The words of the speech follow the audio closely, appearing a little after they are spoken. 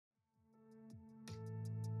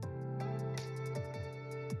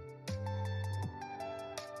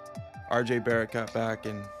RJ Barrett got back,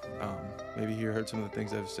 and maybe he heard some of the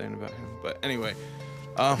things I was saying about him. But anyway,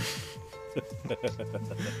 all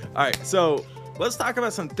right. So let's talk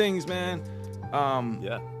about some things, man.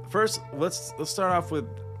 Yeah. First, let's start off with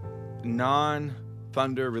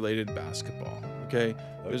non-Thunder related basketball. Okay.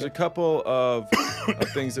 There's a couple of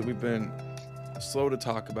things that we've been slow to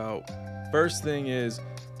talk about. First thing is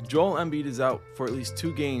Joel Embiid is out for at least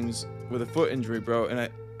 2 games with a foot injury, bro. And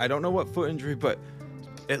I don't know what foot injury, but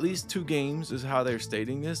at least 2 games is how they're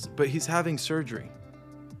stating this. But he's having surgery.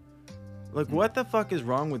 Like, what the fuck is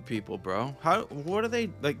wrong with people, bro? What are they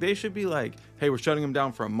like? They should be like, hey, we're shutting him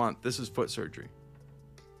down for a month. This is foot surgery.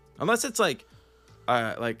 Unless it's like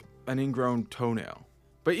an ingrown toenail.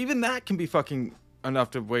 But even that can be fucking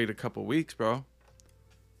enough to wait a couple weeks, bro.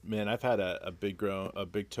 Man, I've had a big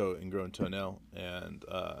toe ingrown toenail, and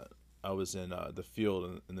I was in the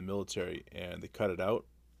field in the military, and they cut it out,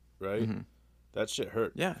 right? Mm-hmm. That shit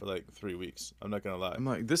hurt Yeah. for like 3 weeks. I'm not gonna lie. I'm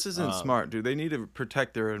like, this isn't smart, dude. They need to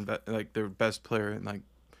protect their best player in like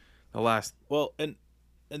the last. Well, and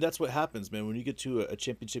that's what happens, man. When you get to a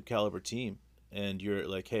championship caliber team, and you're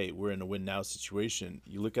like, hey, we're in a win now situation.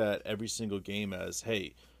 You look at every single game as,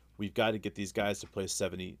 hey, we've got to get these guys to play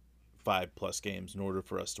 75 plus games in order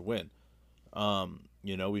for us to win.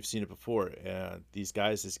 We've seen it before, and these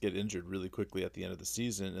guys just get injured really quickly at the end of the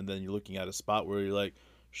season, and then you're looking at a spot where you're like,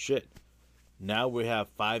 shit. Now we have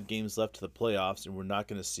 5 games left to the playoffs, and we're not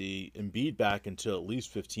going to see Embiid back until at least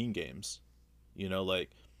 15 games.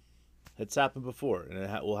 It's happened before, and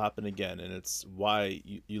it will happen again. And it's why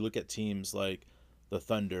you look at teams like the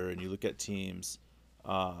Thunder, and you look at teams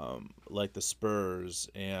like the Spurs,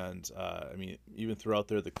 and even throughout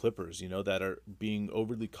there, the Clippers, that are being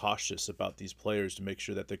overly cautious about these players to make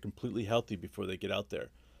sure that they're completely healthy before they get out there.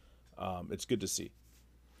 It's good to see.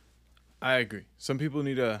 I agree. Some people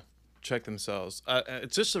need to check themselves.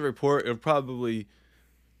 It's just a report. It'll probably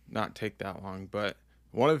not take that long. But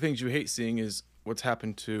one of the things you hate seeing is what's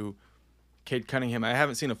happened to Cade Cunningham. I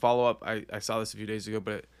haven't seen a follow-up. I saw this a few days ago,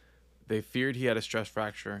 but they feared he had a stress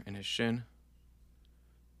fracture in his shin.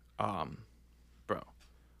 Bro,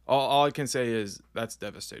 all I can say is that's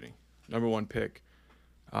devastating. Number 1 pick.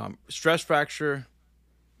 Stress fracture,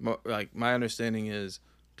 like my understanding is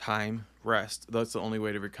time, rest. That's the only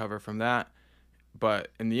way to recover from that. But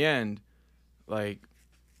in the end,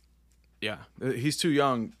 he's too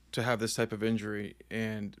young to have this type of injury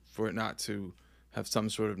and for it not to have some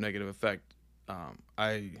sort of negative effect.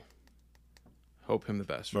 I hope him the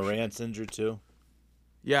best. Morant's injured too.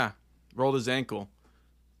 Yeah, rolled his ankle,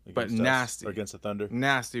 but nasty. Or against the Thunder.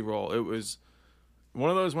 Nasty roll. It was one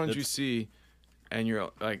of those ones you see, and you're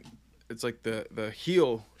like, it's like the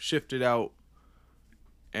heel shifted out,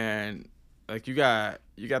 and like you got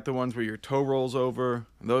the ones where your toe rolls over,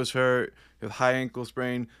 and those hurt. You have high ankle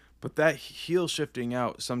sprain, but that heel shifting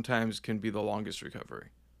out sometimes can be the longest recovery.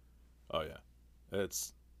 Oh yeah,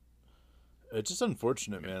 it's just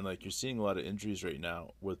unfortunate, man. Like you're seeing a lot of injuries right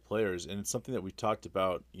now with players, and it's something that we talked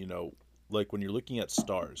about. Like when you're looking at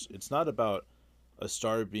stars, it's not about a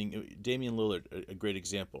star being Damian Lillard, a great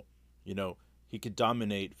example. He could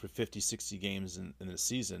dominate for 50, 60 games in a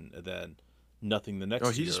season, and then nothing the next year.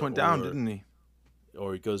 Oh, he just went down, didn't he?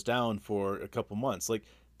 Or he goes down for a couple months. Like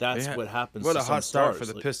that's what happens. What to a hot stars. start for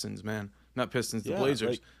the Pistons, man. Not Pistons, the Yeah,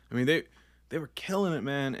 Blazers. I mean, they were killing it,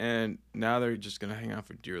 man, and now they're just gonna hang out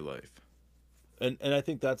for dear life. And I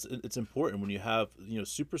think it's important when you have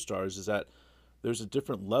superstars, is that there's a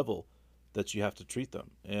different level that you have to treat them,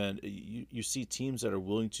 and you see teams that are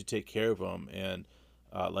willing to take care of them, and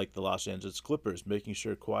like the Los Angeles Clippers, making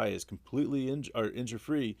sure Kawhi is completely injury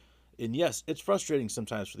free. And yes, it's frustrating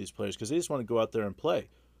sometimes for these players because they just want to go out there and play,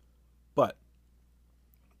 but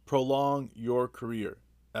prolong your career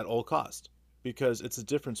at all cost, because it's a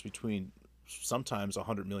difference between sometimes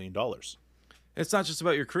 $100 million. It's not just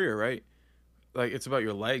about your career, right? Like, it's about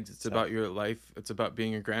your legs. It's about your life. It's about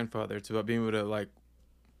being a grandfather. It's about being able to, like,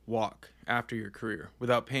 walk after your career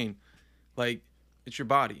without pain. Like, it's your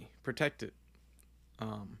body. Protect it.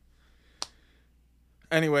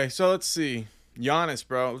 Anyway, so let's see. Giannis,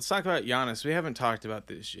 bro. Let's talk about Giannis. We haven't talked about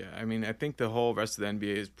this yet. I mean, I think the whole rest of the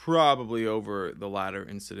NBA is probably over the ladder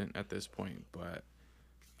incident at this point. But,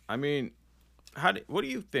 I mean, what do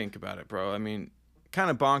you think about it, bro? I mean, kind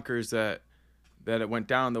of bonkers that it went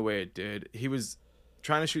down the way it did. He was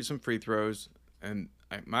trying to shoot some free throws, and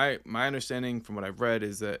my understanding from what I've read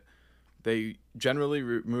is that they generally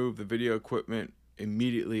remove the video equipment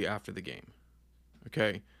immediately after the game.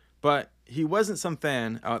 Okay? But he wasn't some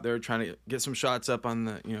fan out there trying to get some shots up on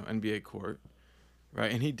the NBA court,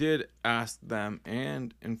 right? And he did ask them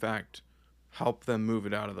and, in fact, help them move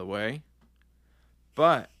it out of the way.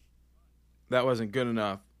 But that wasn't good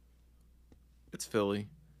enough. It's Philly.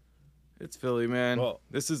 It's Philly, man. Well,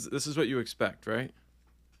 This is what you expect, right?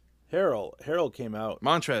 Harold came out.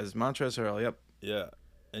 Montrez Harrell. Yep. Yeah.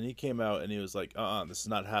 And he came out and he was like, this is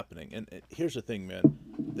not happening. And here's the thing, man.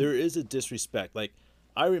 There is a disrespect. Like,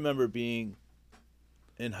 I remember being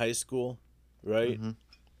in high school, right?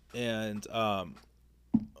 Mm-hmm. And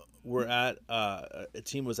we're at a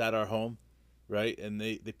team was at our home, right? And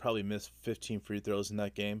they probably missed 15 free throws in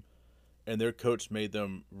that game. And their coach made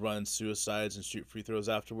them run suicides and shoot free throws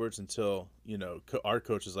afterwards until, our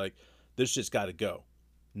coach is like, this shit's got to go.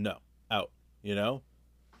 No, out,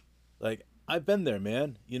 Like, I've been there,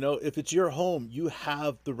 man. If it's your home, you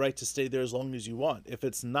have the right to stay there as long as you want. If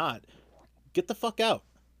it's not, get the fuck out.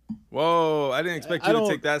 Whoa, I didn't expect you to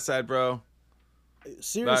take that side, bro.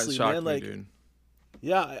 Seriously, that man. Me, like, dude.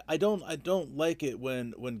 Yeah, I don't like it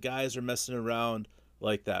when guys are messing around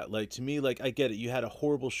like that. Like, to me, like, I get it. You had a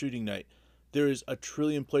horrible shooting night. There is a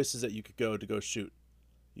trillion places that you could go shoot.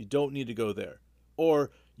 You don't need to go there.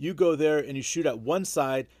 Or you go there and you shoot at one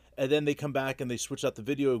side, and then they come back and they switch out the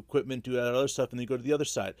video equipment, do that other stuff, and they go to the other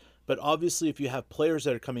side. But obviously, if you have players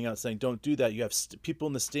that are coming out saying, don't do that, you have people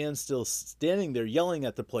in the stands still standing there yelling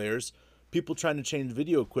at the players, people trying to change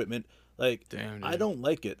video equipment. Like, damn, I don't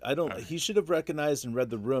like it. He should have recognized and read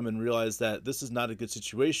the room and realized that this is not a good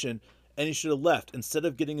situation, and he should have left instead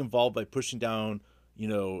of getting involved by pushing down,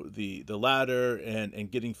 the ladder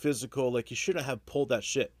and getting physical. Like, he shouldn't have pulled that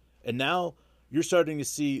shit. And now you're starting to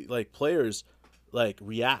see, like, players, like,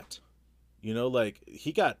 react. Like,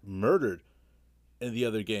 he got murdered in the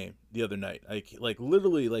other game the other night. Like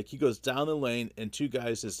literally, like, he goes down the lane and two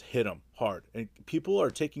guys just hit him hard. And people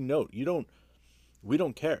are taking note. We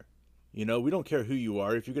don't care. We don't care who you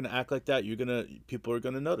are. If you're going to act like that, people are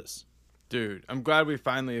going to notice. Dude, I'm glad we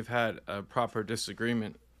finally have had a proper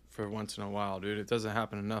disagreement for once in a while, dude. It doesn't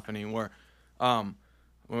happen enough anymore. When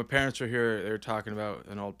my parents were here, they were talking about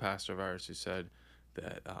an old pastor of ours who said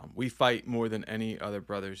that we fight more than any other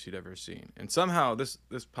brothers he'd ever seen. And somehow this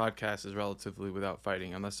podcast is relatively without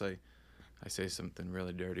fighting, unless I say something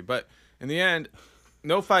really dirty. But in the end,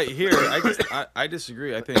 no fight here. I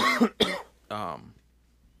disagree. I think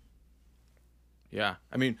yeah.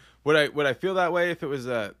 I mean, would I feel that way if it was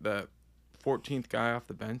the 14th guy off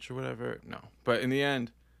the bench or whatever? No. But in the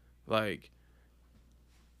end, like,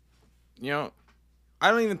 I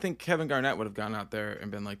don't even think Kevin Garnett would have gone out there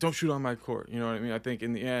and been like, don't shoot on my court. You know what I mean? I think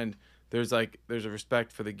in the end, there's a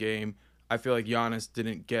respect for the game. I feel like Giannis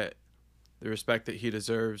didn't get the respect that he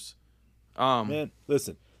deserves. Man,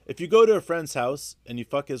 listen, if you go to a friend's house and you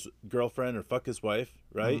fuck his girlfriend or fuck his wife,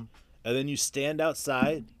 right? Mm-hmm. And then you stand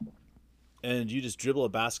outside and you just dribble a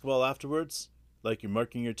basketball afterwards, like you're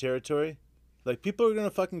marking your territory, like, people are going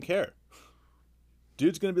to fucking care.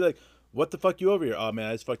 Dude's going to be like, what the fuck you over here? Oh, man,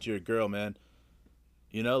 I just fucked your girl, man.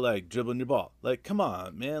 Like, dribbling your ball. Like, come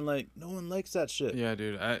on, man. Like, no one likes that shit. Yeah,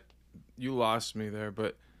 dude. You lost me there,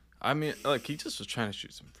 but I mean, like, he just was trying to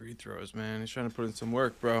shoot some free throws, man. He's trying to put in some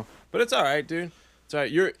work, bro. But it's all right, dude. It's all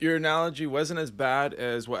right. Your analogy wasn't as bad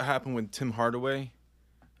as what happened with Tim Hardaway.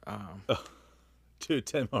 Dude,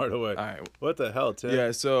 Tim Hardaway. All right. What the hell, Tim?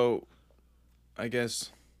 Yeah, so I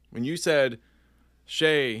guess when you said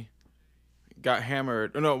Shea got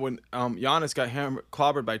hammered, or no, when Giannis got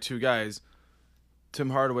clobbered by two guys,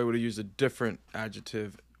 Tim Hardaway would have used a different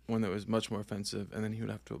adjective, one that was much more offensive, and then he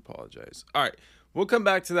would have to apologize. All right, we'll come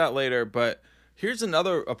back to that later, but here's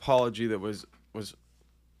another apology that was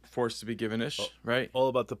forced to be given-ish, right? All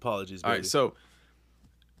about the apologies, baby. All right, so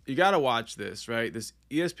you got to watch this, right? This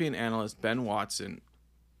ESPN analyst, Ben Watson,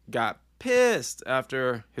 got pissed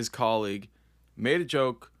after his colleague made a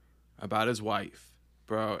joke about his wife,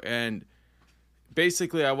 bro. And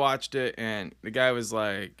basically I watched it, and the guy was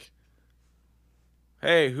like,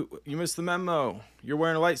 hey, you missed the memo. You're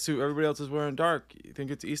wearing a white suit. Everybody else is wearing dark. You think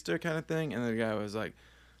it's Easter kind of thing? And the guy was like,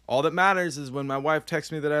 all that matters is when my wife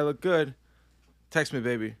texts me that I look good. Text me,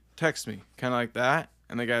 baby. Text me. Kind of like that.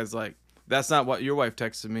 And the guy's like, that's not what your wife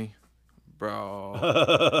texted me.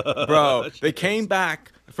 Bro. They came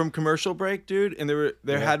back from commercial break, dude, and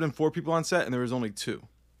there had been 4 people on set, and there was only 2.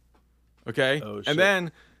 Okay? Oh, shit. And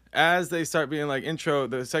then as they start being like intro,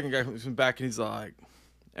 the second guy comes back, and he's like,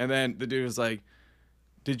 and then the dude was like,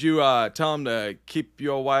 did you tell him to keep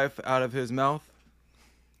your wife out of his mouth?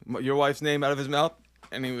 Your wife's name out of his mouth?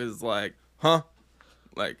 And he was like, huh?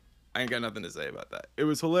 Like, I ain't got nothing to say about that. It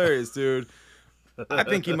was hilarious, dude. I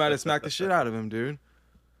think he might have smacked the shit out of him, dude.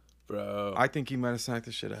 Bro. I think he might have smacked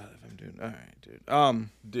the shit out of him, dude. All right, dude.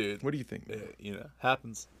 Dude. What do you think, man?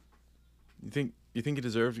 Happens. You think he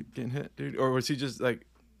deserved getting hit, dude? Or was he just, like,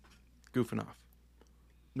 goofing off?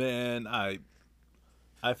 Man,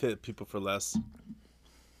 I've hit people for less.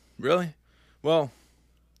 Really? Well,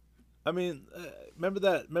 I mean, remember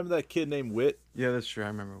that kid named Wit? yeah, that's true. I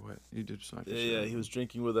remember what you did. Snipe the shit out Yeah, of he him. was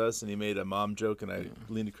drinking with us, and he made a mom joke, and I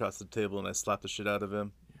leaned across the table and I slapped the shit out of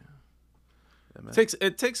him. Yeah, man.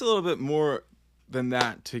 It takes a little bit more than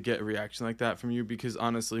that to get a reaction like that from you, because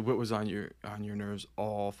honestly, what was on your nerves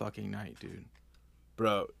all fucking night, dude?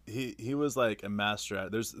 Bro, he was like a master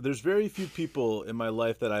at. There's very few people in my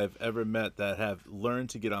life that I've ever met that have learned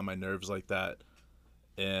to get on my nerves like that.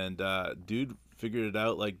 And dude figured it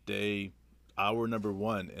out like hour number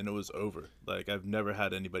 1, and it was over. Like, I've never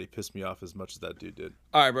had anybody piss me off as much as that dude did.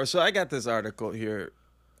 All right, bro. So I got this article here.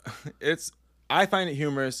 I find it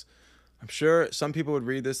humorous. I'm sure some people would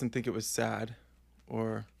read this and think it was sad,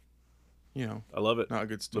 or, I love it. not a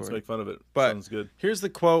good story. Let's make fun of it. But Sounds good. here's the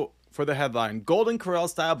quote for the headline: Golden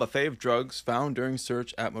Corral-style buffet of drugs found during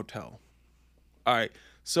search at motel. All right,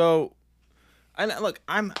 so, and look,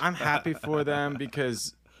 I'm happy for them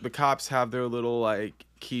because the cops have their little like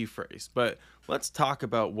key phrase. But let's talk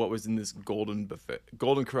about what was in this Golden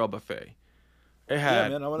Corral buffet. It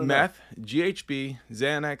had man, I wanna meth, GHB,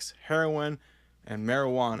 Xanax, heroin, and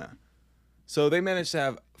marijuana. So they managed to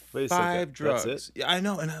have Wait a 5 second, drugs. that's it? Yeah, I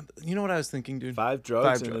know, and you know what I was thinking, dude? 5 drugs,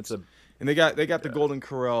 5 and drugs. it's And they got the Golden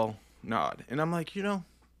Corral nod. And I'm like,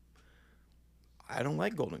 I don't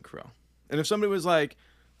like Golden Corral. And if somebody was like,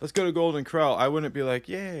 let's go to Golden Corral, I wouldn't be like,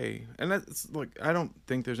 yay. And that's like, I don't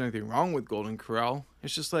think there's anything wrong with Golden Corral.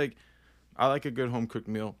 It's just like, I like a good home cooked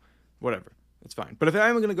meal. Whatever. It's fine. But if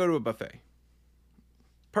I'm going to go to a buffet,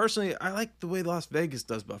 personally, I like the way Las Vegas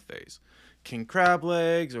does buffets. King crab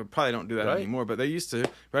legs, or probably don't do that Right. anymore, but they used to,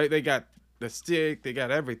 right? They got the steak, they got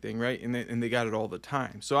everything, right? And they got it all the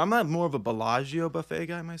time. So I'm not more of a Bellagio buffet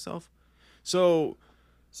guy myself. So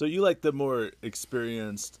you like the more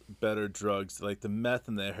experienced, better drugs, like the meth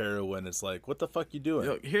and the heroin. It's like, what the fuck you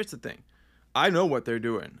doing? here's the thing. I know what they're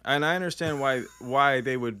doing, and I understand why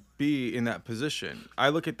they would be in that position. I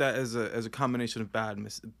look at that as a combination of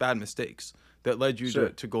bad mistakes that led you Sure.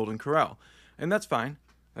 to Golden Corral, and that's fine.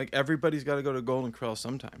 Like, everybody's got to go to Golden Corral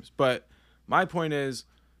sometimes. But my point is,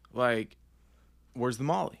 like, where's the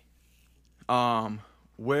Molly?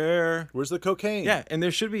 Where's the cocaine? Yeah, and there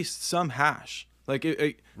should be some hash. Like,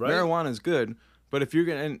 Right. marijuana is good, but if you're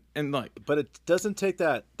gonna and like, But it doesn't take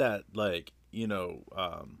that like,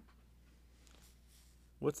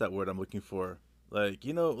 what's that word I'm looking for? Like,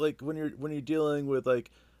 like when you're dealing with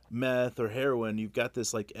like meth or heroin, you've got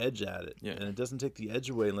this like edge at it. Yeah. And it doesn't take the edge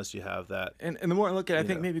away unless you have that. and the more I look at it, I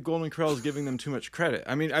think know. maybe Golden Corral is giving them too much credit.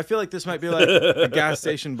 I mean, I feel like this might be like a gas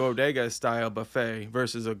station bodega style buffet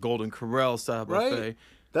versus a Golden Corral style buffet. Right?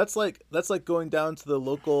 That's like going down to the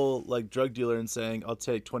local like drug dealer and saying, "I'll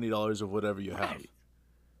take $20 of whatever you have." Right.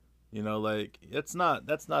 Like that's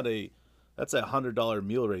a $100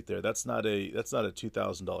 meal right there. That's not a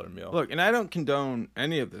 $2,000 meal. Look, and I don't condone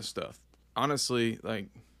any of this stuff. Honestly, like,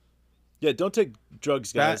 Yeah, don't take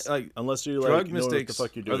drugs, guys. Unless you're drug like know what the mistakes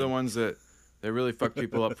fuck you're are doing. the ones that really fuck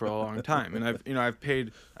people up for a long time. And I've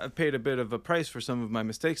paid a bit of a price for some of my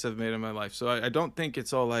mistakes I've made in my life. So I don't think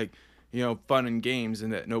it's all like, fun and games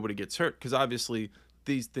and that nobody gets hurt, because obviously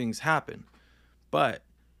these things happen. But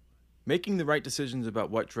making the right decisions about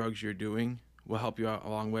what drugs you're doing will help you out a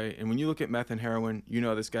long way. And when you look at meth and heroin,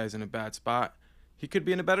 this guy's in a bad spot. He could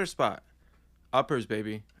be in a better spot. Uppers,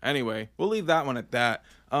 baby. Anyway, we'll leave that one at that.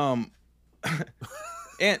 And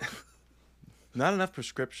not enough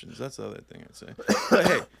prescriptions. That's the other thing I'd say. But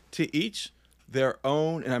hey, to each their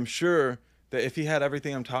own. And I'm sure that if he had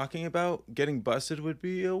everything I'm talking about, getting busted would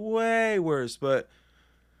be way worse. But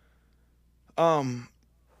all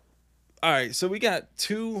right, so we got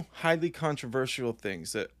 2 highly controversial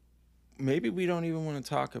things that maybe we don't even want to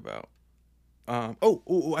talk about.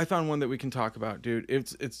 I found one that we can talk about, dude.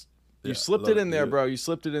 It's you slipped it in there, bro. You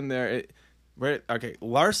slipped it in there. Right? Okay,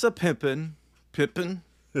 Larsa Pipin,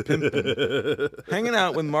 hanging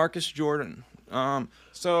out with Marcus Jordan.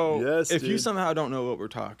 So Yes, if you dude. somehow don't know what we're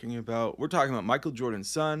talking about Michael Jordan's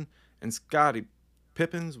son and Scottie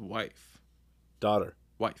Pippen's Daughter.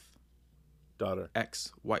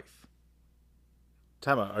 ex-wife.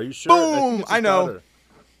 Time out. Are you sure? Boom! Think it's I his know. daughter.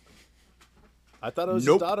 I thought it was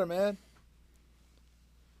Nope. his daughter, man.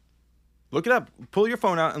 Look it up. Pull your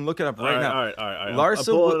phone out and look it up right now. All right. I'm Larsa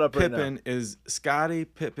pulling it up right Pippen is Scottie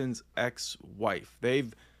Pippen's ex-wife.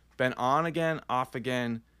 They've been on again, off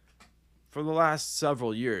again for the last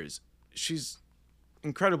several years. She's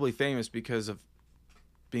incredibly famous because of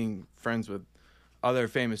being friends with other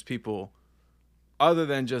famous people. Other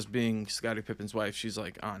than just being Scottie Pippen's wife, she's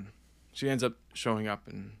like she ends up showing up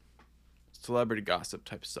in celebrity gossip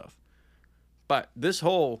type stuff. But this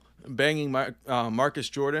whole banging Marcus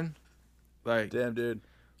Jordan, like, damn, dude,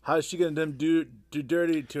 how is she gonna do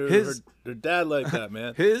dirty to her dad like that,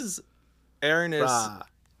 man? His airness, Bruh.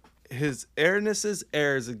 his airness's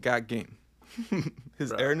airs got game.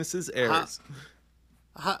 His airness's airs.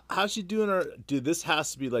 How's she doing her? Dude, this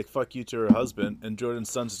has to be like fuck you to her husband, and Jordan's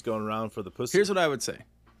son's just going around for the pussy. Here's what I would say.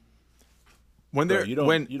 When Bro,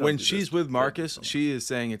 when she's with Marcus, she is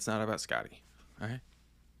saying it's not about Scotty. All right.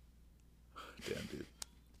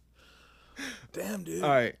 Damn, dude. All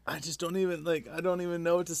right. I just don't even I don't even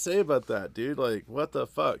know what to say about that, dude. Like, what the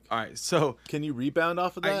fuck? All right. So can you rebound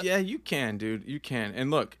off of that? Yeah, you can, dude. You can.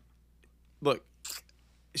 And look,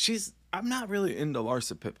 I'm not really into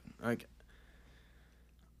Larsa Pipin. Like,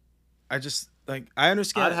 I just I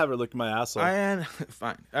understand. I'd have her lick my asshole.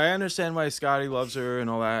 Fine. I understand why Scotty loves her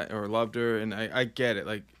and all that, or loved her, and I get it.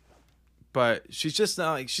 Like, but she's just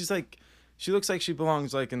not she looks like she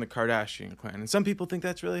belongs in the Kardashian clan, and some people think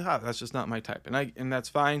that's really hot. That's just not my type, and that's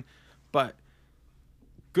fine. But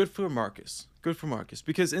good for Marcus. Good for Marcus,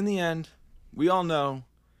 because in the end, we all know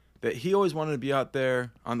that he always wanted to be out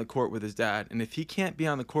there on the court with his dad, and if he can't be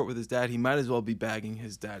on the court with his dad, he might as well be bagging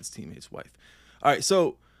his dad's teammate's wife. All right,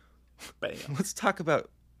 so bam. Let's talk about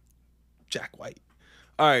Jack White.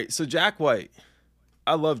 All right, so Jack White.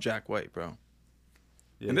 I love Jack White, bro.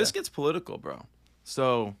 Yeah, and this gets political, bro.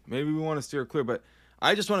 So maybe we want to steer clear, but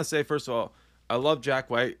I just want to say, first of all, I love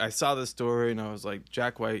Jack White. I saw this story, and I was like,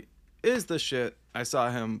 Jack White is the shit. I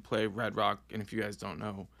saw him play Red Rock, and if you guys don't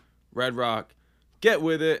know, Red Rock, get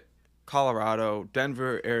with it, Colorado,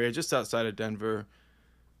 Denver area, just outside of Denver.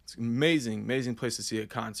 It's an amazing place to see a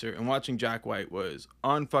concert, and watching Jack White was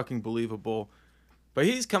unfucking believable. But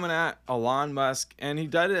he's coming at Elon Musk, and he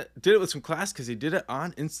did it with some class because he did it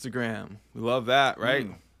on Instagram. We love that,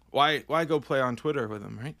 right? Why go play on Twitter with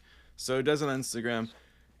him, right? So he does it on Instagram,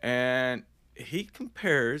 and he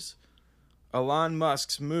compares Elon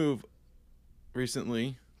Musk's move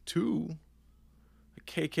recently to a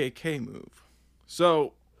KKK move.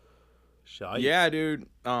 So, yeah, dude.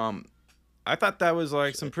 I thought that was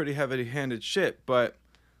some pretty heavy-handed shit, but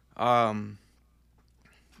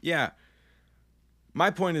yeah. My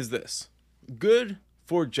point is this. Good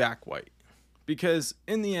for Jack White, because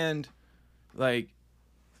in the end,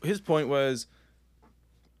 his point was,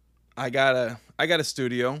 I got a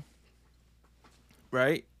studio,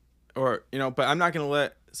 right? Or, but I'm not going to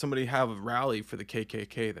let somebody have a rally for the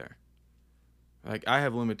KKK there. I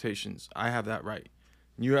have limitations. I have that right.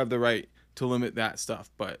 You have the right to limit that stuff.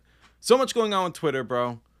 But so much going on with Twitter,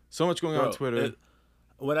 bro. So much going on with Twitter.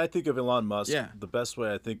 When I think of Elon Musk, the best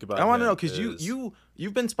way I think about I want to know, because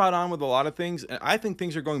you've been spot on with a lot of things, and I think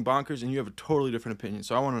things are going bonkers, and you have a totally different opinion.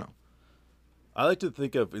 So I want to know. I like to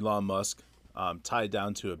think of Elon Musk tied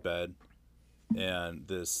down to a bed, and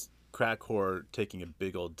this crack whore taking a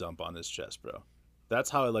big old dump on his chest, bro.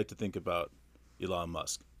 That's how I like to think about Elon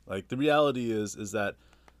Musk. The reality is that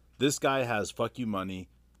this guy has fuck you money,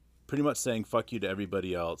 pretty much saying fuck you to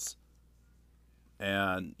everybody else.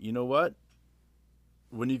 And you know what?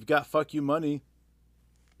 When you've got fuck you money,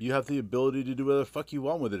 you have the ability to do whatever the fuck you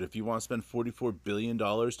want with it. If you want to spend $44 billion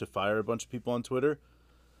to fire a bunch of people on Twitter,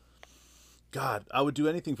 God, I would do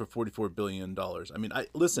anything for $44 billion. I mean,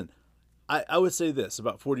 I would say this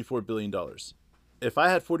about $44 billion. If I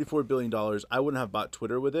had $44 billion, I wouldn't have bought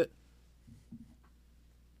Twitter with it.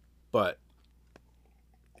 But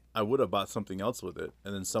I would have bought something else with it.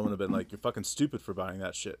 And then someone would have been like, you're fucking stupid for buying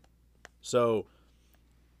that shit. So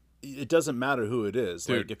it doesn't matter who it is.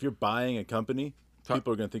 Dude, if you're buying a company,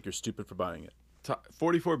 people are going to think you're stupid for buying it.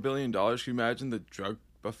 $44 billion. Can you imagine the drug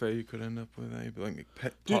buffet you could end up with? You'd be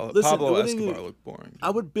Dude, Pablo Escobar looked boring.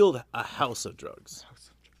 I would build a house of drugs,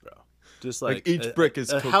 bro. Just each brick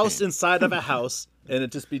is a cocaine. House inside of a house, and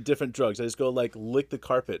it'd just be different drugs. I just go lick the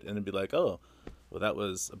carpet, and it'd be like, oh, well, that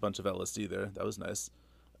was a bunch of LSD there. That was nice.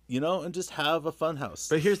 And just have a fun house.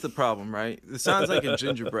 But here's the problem, right? It sounds like a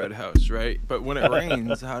gingerbread house, right? But when it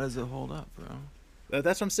rains, how does it hold up, bro?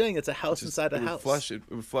 That's what I'm saying. It's a house inside a house. It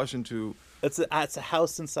would flush into... It's a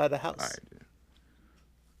house inside a house. All right,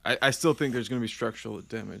 dude. I still think there's going to be structural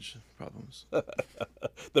damage problems.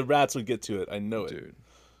 The rats would get to it. I know it. Dude.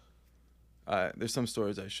 There's some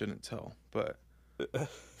stories I shouldn't tell, but...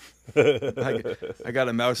 I got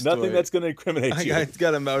a mouse story. Nothing that's going to incriminate you. I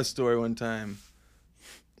got a mouse story one time.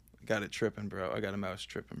 Got it tripping, bro. I got a mouse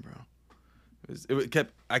tripping, bro.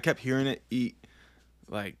 I kept hearing it eat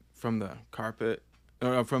from the carpet,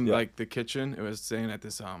 or from the kitchen. It was staying at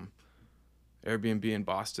this Airbnb in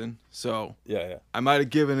Boston. So yeah, I might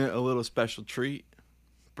have given it a little special treat,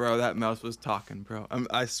 Bro, that mouse was talking, bro.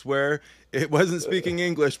 I swear it wasn't speaking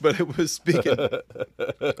English, but it was speaking.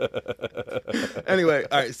 Anyway,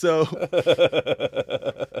 all right. So,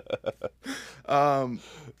 um,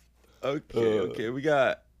 okay. We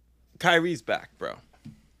got Kyrie's back, bro.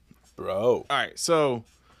 Bro. All right. So,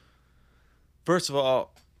 first of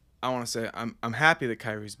all, I want to say I'm happy that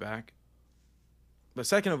Kyrie's back. But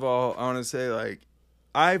second of all, I want to say like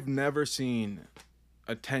I've never seen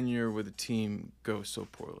a tenure with a team go so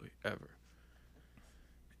poorly ever.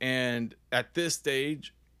 And at this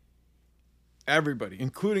stage, everybody,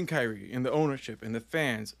 including Kyrie and the ownership and the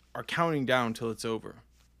fans, are counting down till it's over.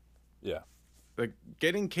 Yeah. Like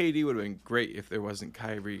getting KD would have been great if there wasn't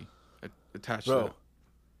Kyrie attached to it.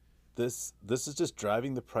 This is just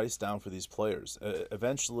driving the price down for these players.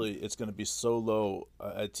 Eventually, it's going to be so low,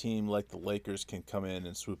 a team like the Lakers can come in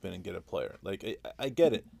and swoop in and get a player. Like I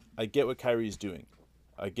get it. I get what Kyrie's doing.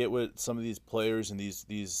 I get what some of these players and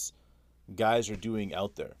these guys are doing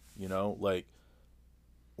out there. You know, like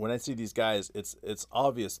when I see these guys, it's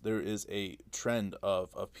obvious there is a trend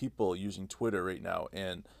of people using Twitter right now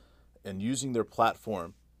and using their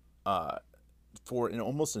platform for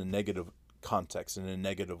almost in a negative context, in a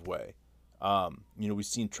negative way. We've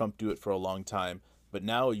seen Trump do it for a long time, but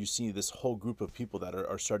now you see this whole group of people that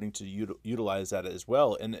are starting to utilize that as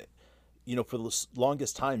well. And for the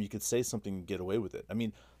longest time, you could say something and get away with it. I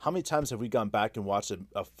mean, how many times have we gone back and watched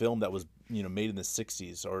a film that was made in the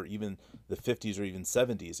 60s or even the 50s or even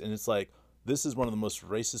 70s, and it's like, this is one of the most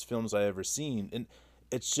racist films I ever seen. And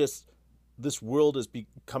it's just, this world is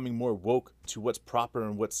becoming more woke to what's proper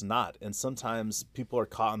and what's not, and sometimes people are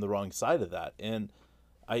caught on the wrong side of that. And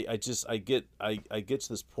I get to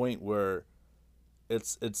this point where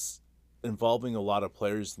it's involving a lot of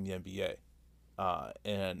players in the NBA,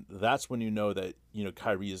 and that's when you know that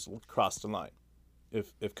Kyrie has crossed the line.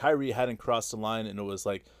 If Kyrie hadn't crossed the line and it was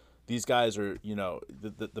like these guys are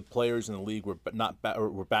the players in the league were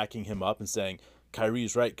were backing him up and saying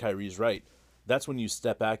Kyrie's right, that's when you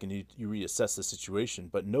step back and you reassess the situation.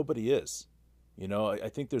 But nobody is. I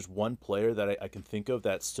think there's one player that I can think of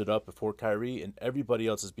that stood up before Kyrie, and everybody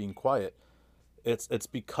else is being quiet. It's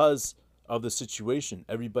because of the situation.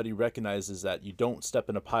 Everybody recognizes that you don't step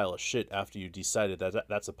in a pile of shit after you decided that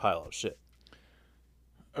that's a pile of shit.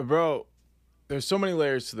 Bro, there's so many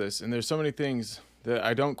layers to this, and there's so many things that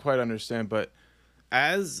I don't quite understand. But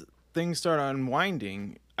as things start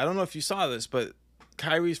unwinding, I don't know if you saw this, but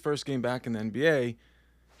Kyrie's first game back in the NBA,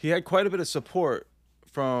 he had quite a bit of support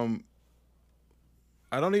from,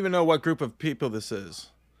 I don't even know what group of people this is.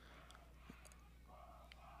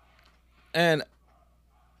 And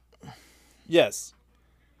yes,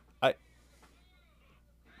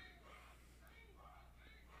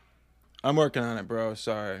 I'm working on it, bro.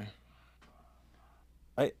 Sorry.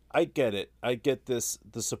 I get it. I get the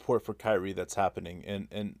support for Kyrie that's happening,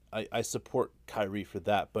 and I support Kyrie for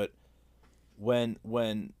that. But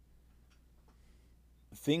when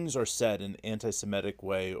things are said in an anti-Semitic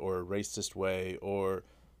way or a racist way or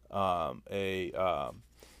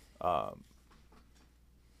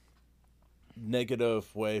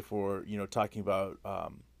negative way for talking about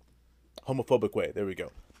homophobic way, there we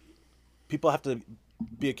go. People have to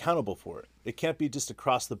be accountable for it. It can't be just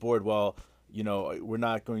across the board. Well, we're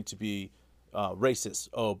not going to be racist.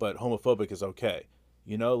 Oh, but homophobic is okay.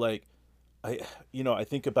 I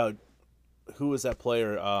think about who was that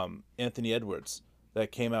player, Anthony Edwards,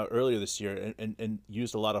 that came out earlier this year and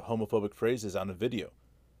used a lot of homophobic phrases on a video.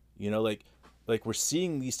 Like we're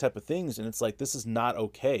seeing these type of things, and it's like, this is not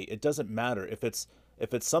okay. It doesn't matter if it's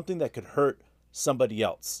something that could hurt somebody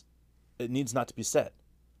else. It needs not to be said.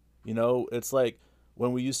 It's like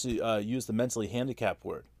when we used to use the mentally handicapped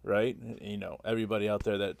word, right? Everybody out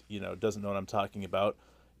there that doesn't know what I'm talking about.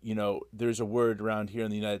 There's a word around here in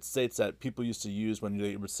the United States that people used to use when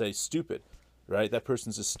they would say stupid, right? That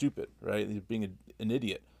person's just stupid, right? They're being an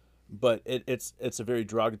idiot. But it's a very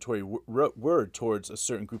derogatory word towards a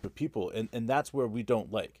certain group of people, and that's where we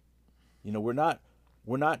don't like. We're not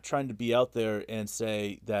trying to be out there and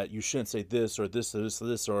say that you shouldn't say this or this or this or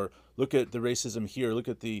this, or look at the racism here, look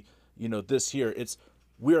at the this here.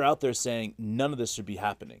 We're out there saying none of this should be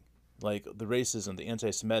happening. Like the racism, the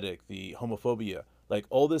anti-Semitic, the homophobia, like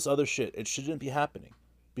all this other shit, it shouldn't be happening,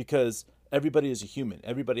 because everybody is a human.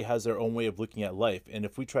 Everybody has their own way of looking at life. And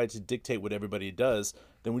if we try to dictate what everybody does,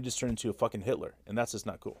 then we just turn into a fucking Hitler. And that's just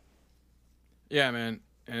not cool. Yeah, man.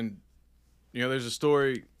 And, there's a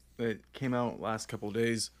story that came out last couple of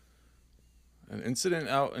days. An incident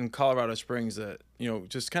out in Colorado Springs that,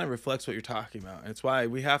 just kind of reflects what you're talking about. And it's why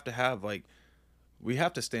we have to have, we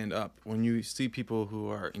have to stand up when you see people who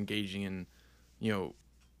are engaging in,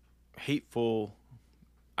 hateful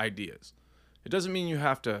ideas. It doesn't mean you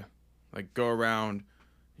have to like go around,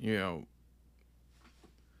 you know,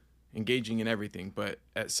 engaging in everything, but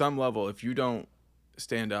at some level, if you don't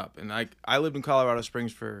stand up, and I lived in Colorado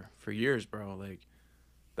Springs for years, bro. Like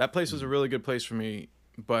that place was a really good place for me,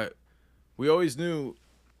 but we always knew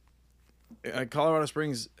Colorado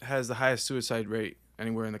Springs has the highest suicide rate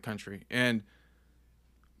anywhere in the country. And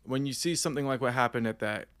when you see something like what happened at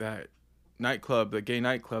that nightclub, the gay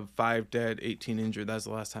nightclub, 5 dead, 18 injured, that's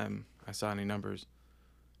the last time I saw any numbers.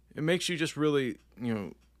 It makes you just really, you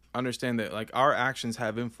know, understand that like our actions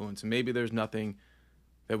have influence, and maybe there's nothing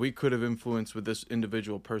that we could have influenced with this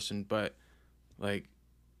individual person, but like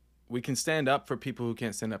we can stand up for people who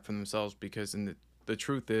can't stand up for themselves, because the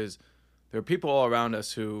truth is there are people all around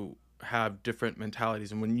us who have different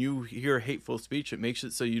mentalities, and when you hear hateful speech, it makes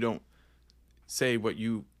it so you don't say what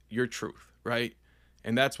your truth, right?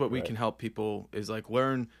 And that's what we can help people is like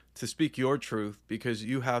learn to speak your truth, because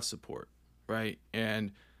you have support, right?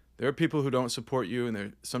 And there are people who don't support you, and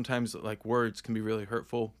there sometimes like words can be really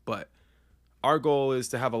hurtful, but our goal is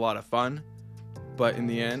to have a lot of fun. But in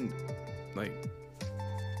the end, like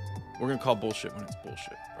we're gonna call bullshit when it's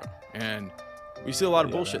bullshit, bro. And we see a lot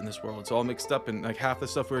of bullshit in this world. It's all mixed up, and like half the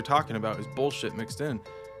stuff we were talking about is bullshit mixed in,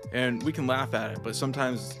 and we can laugh at it, but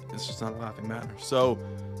sometimes it's just not a laughing matter. So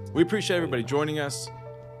we appreciate everybody joining us.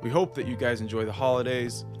 We hope that you guys enjoy the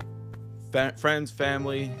holidays, friends,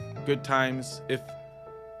 family, good times. If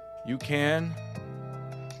you can,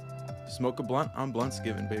 smoke a blunt on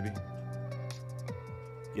Bluntsgiving, baby.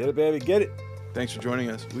 Get it, baby, get it. Thanks for joining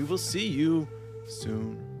us. We will see you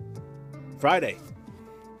soon. Friday.